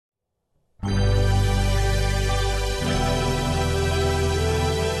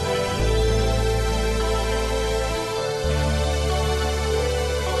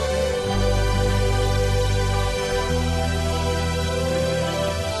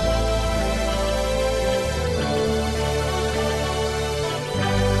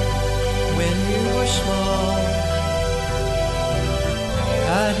small.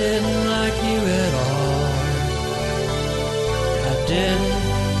 I didn't like you at all. I didn't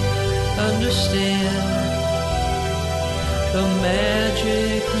understand the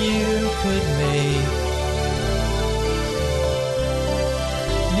magic you could make.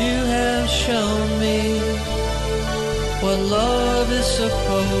 You have shown me what love is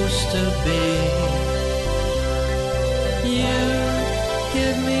supposed to be. You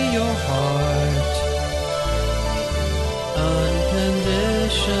give me your heart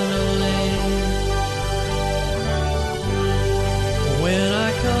unconditionally. When I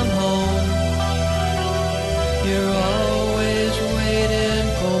come home, you're always waiting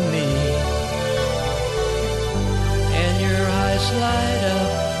for me, and your eyes light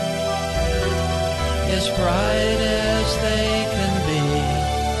up as bright as they can be,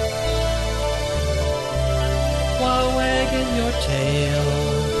 while wagging your tail.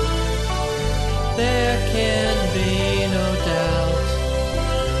 There can be no doubt.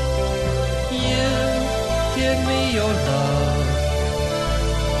 You give me your love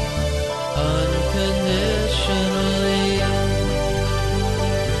unconditionally.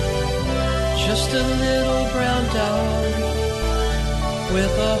 Just a little brown dog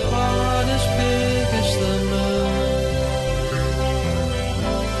with a heart as big as the moon.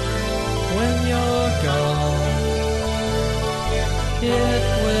 When you're gone, it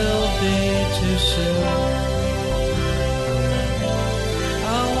will be too soon.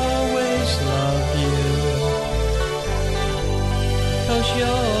 I'll always love you, 'cause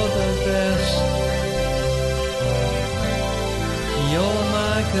you're the best. You're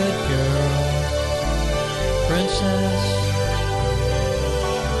my good girl, princess.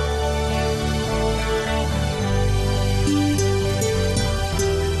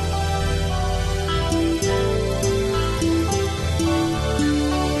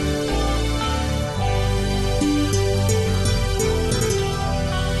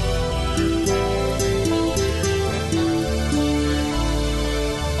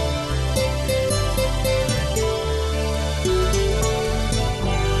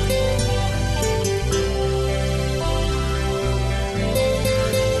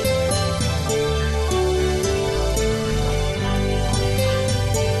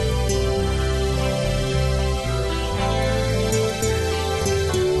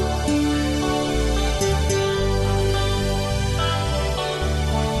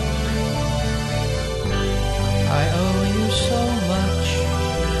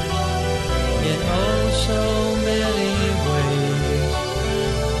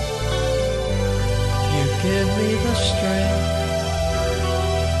 Give me the strength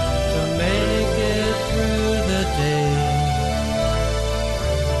to make it through the day.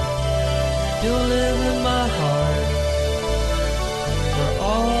 You'll live in my heart for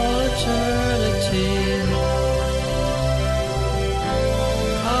all eternity.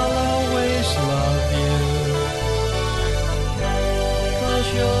 I'll always love you, 'cause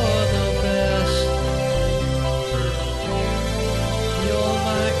you're the best. You're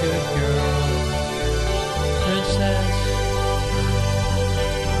my good girl, princess.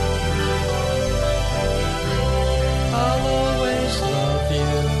 I'll always love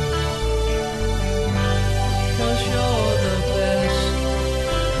you, 'cause you're the best.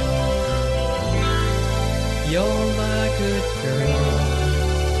 You're my good girl,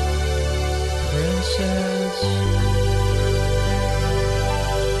 princess.